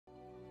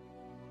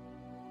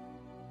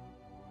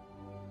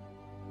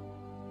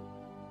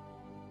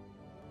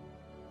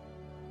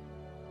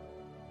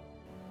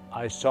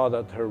I saw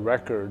that her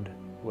record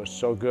was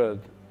so good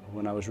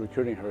when I was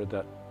recruiting her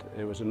that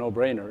it was a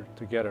no-brainer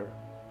to get her.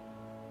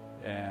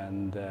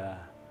 And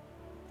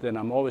then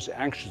I'm always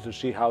anxious to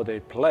see how they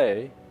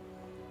play.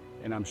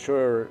 And I'm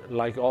sure,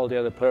 like all the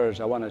other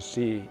players, I want to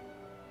see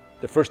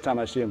the first time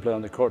I see him play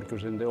on the court,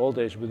 because in the old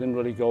days we didn't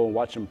really go and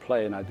watch him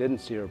play, and I didn't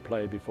see her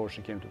play before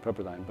she came to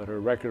Pepperdine, but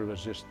her record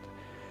was just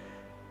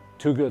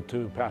too good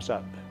to pass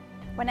up.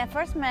 When I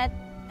first met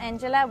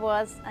Angela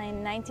was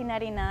in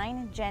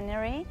 1999,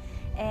 January,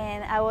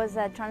 and I was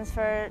a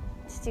transfer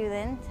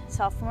student,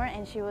 sophomore,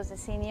 and she was a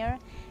senior.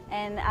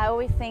 And I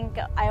always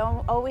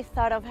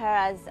thought of her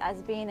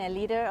as being a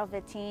leader of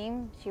the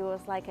team. She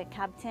was like a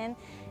captain,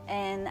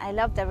 and I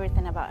loved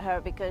everything about her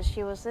because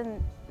she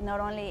wasn't not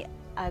only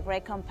a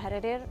great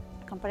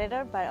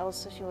competitor, but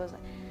also she was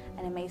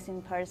an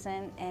amazing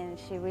person, and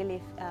she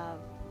really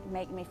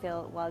made me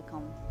feel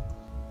welcome.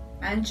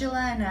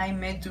 Angela and I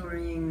met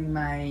during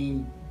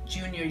my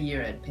junior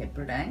year at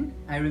Pepperdine.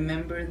 I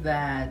remember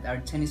that our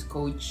tennis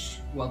coach,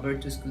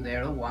 Alberto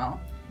Escudero,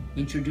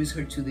 introduced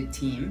her to the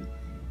team,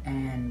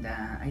 and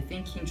I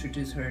think he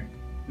introduced her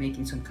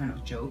making some kind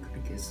of joke,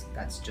 because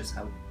that's just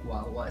how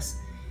Wal was,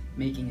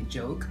 making a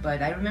joke.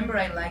 But I remember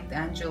I liked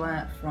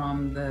Angela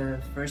from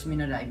the first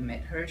minute I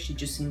met her. She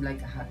just seemed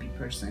like a happy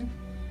person,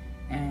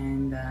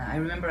 and I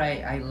remember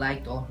I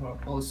liked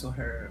also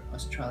her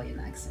Australian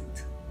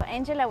accent.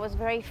 Angela was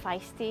very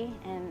feisty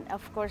and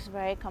of course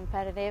very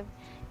competitive,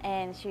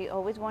 and she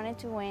always wanted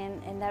to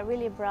win, and that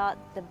really brought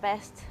the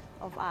best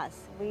of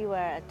us. We were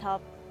a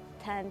top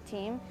 10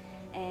 team,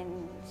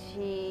 and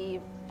she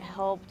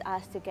helped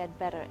us to get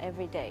better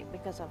every day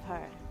because of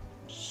her.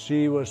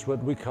 She was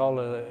what we call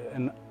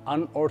an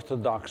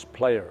unorthodox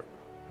player.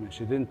 I mean,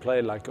 she didn't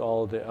play like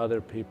all the other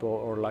people,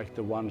 or like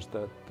the ones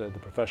that the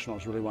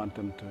professionals really want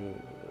them to,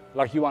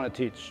 like you want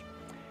to teach.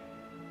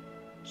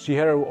 She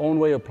had her own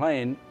way of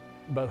playing,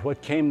 but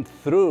what came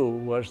through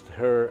was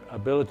her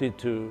ability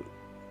to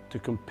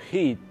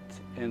compete,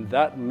 and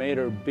that made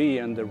her be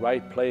in the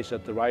right place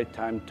at the right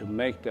time to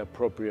make the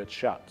appropriate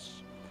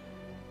shots.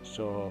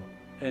 So,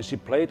 and she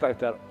played like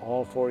that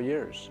all 4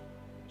 years.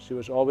 She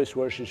was always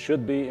where she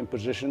should be in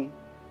position,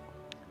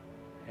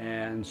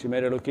 and she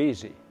made it look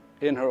easy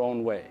in her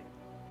own way.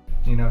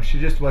 You know, she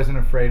just wasn't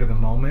afraid of the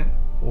moment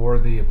or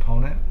the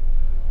opponent.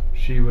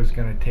 She was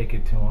going to take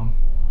it to him,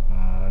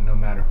 no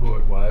matter who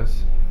it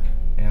was.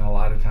 And a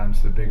lot of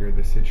times, the bigger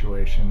the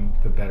situation,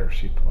 the better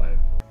she played.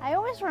 I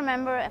always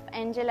remember of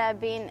Angela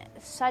being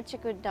such a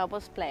good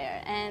doubles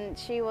player, and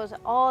she was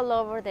all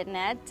over the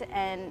net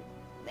and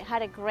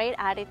had a great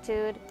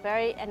attitude,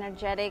 very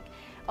energetic,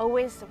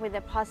 always with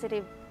a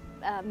positive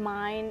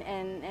mind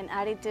and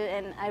attitude,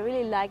 and I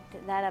really liked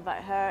that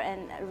about her,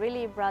 and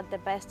really brought the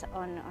best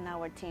on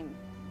our team.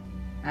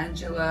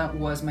 Angela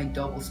was my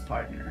doubles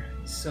partner,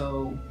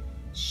 so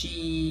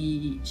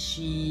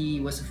she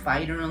was a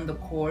fighter on the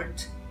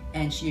court,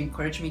 and she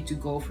encouraged me to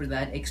go for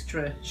that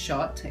extra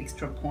shot,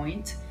 extra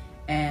point.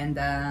 And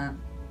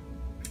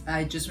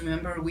I just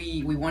remember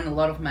we won a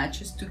lot of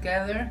matches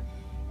together,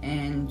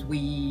 and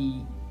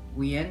we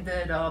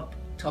ended up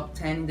top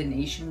 10 in the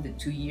nation the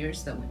 2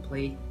 years that we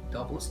played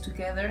doubles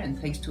together, and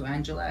thanks to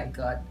Angela I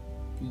got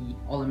the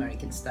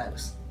All-American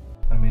status.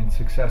 I mean,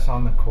 success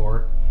on the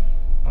court,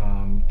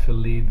 to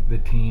lead the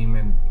team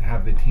and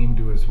have the team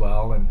do as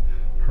well, and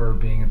her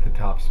being at the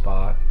top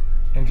spot,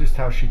 and just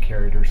how she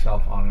carried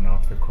herself on and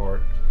off the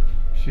court.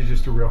 She's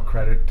just a real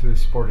credit to the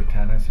sport of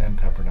tennis and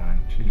Pepperdine.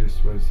 She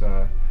just was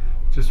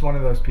just one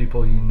of those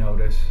people you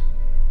notice,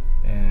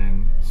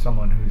 and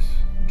someone who's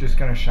just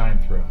going to shine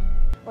through.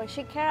 Well,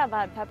 she cared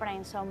about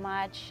Pepperdine so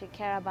much. She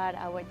cared about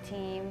our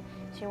team.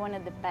 She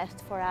wanted the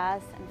best for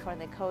us and for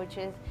the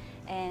coaches,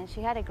 and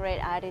she had a great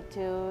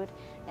attitude.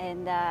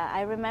 And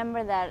I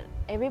remember that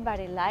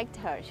everybody liked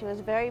her. She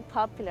was very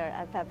popular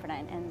at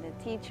Pepperdine, and the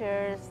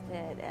teachers,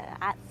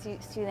 the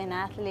student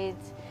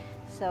athletes.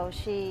 So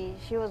she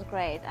was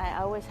great.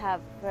 I always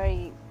have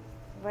very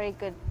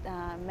good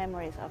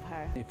memories of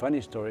her.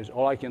 Funny stories,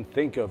 all I can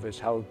think of is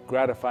how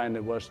gratifying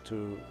it was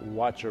to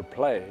watch her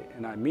play,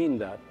 and I mean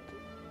that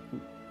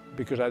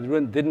because I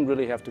didn't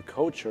really have to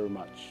coach her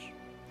much.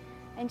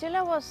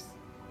 Angela was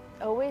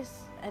always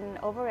an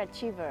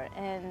overachiever,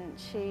 and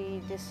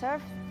she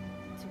deserved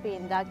to be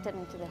inducted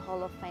into the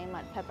Hall of Fame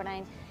at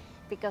Pepperdine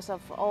because of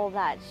all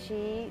that.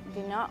 She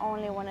did not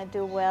only want to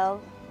do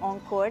well on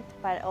court,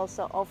 but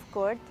also off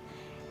court,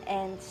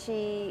 and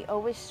she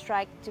always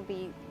strived to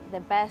be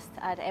the best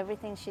at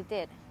everything she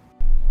did.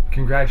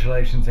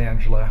 Congratulations,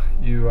 Angela.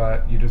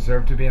 You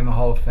deserve to be in the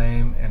Hall of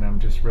Fame, and I'm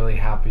just really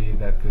happy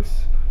that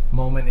this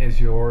moment is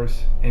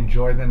yours.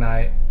 Enjoy the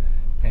night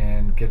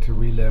and get to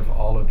relive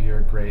all of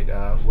your great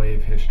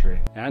wave history.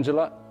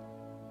 Angela,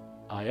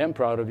 I am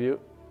proud of you.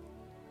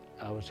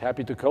 I was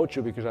happy to coach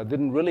you because I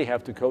didn't really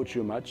have to coach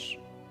you much.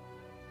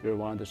 You're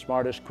one of the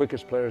smartest,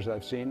 quickest players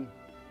I've seen.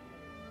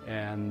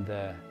 And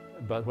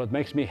but what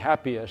makes me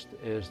happiest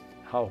is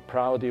how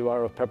proud you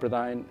are of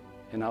Pepperdine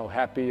and how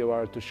happy you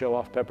are to show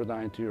off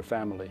Pepperdine to your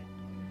family.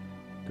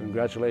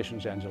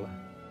 Congratulations, Angela.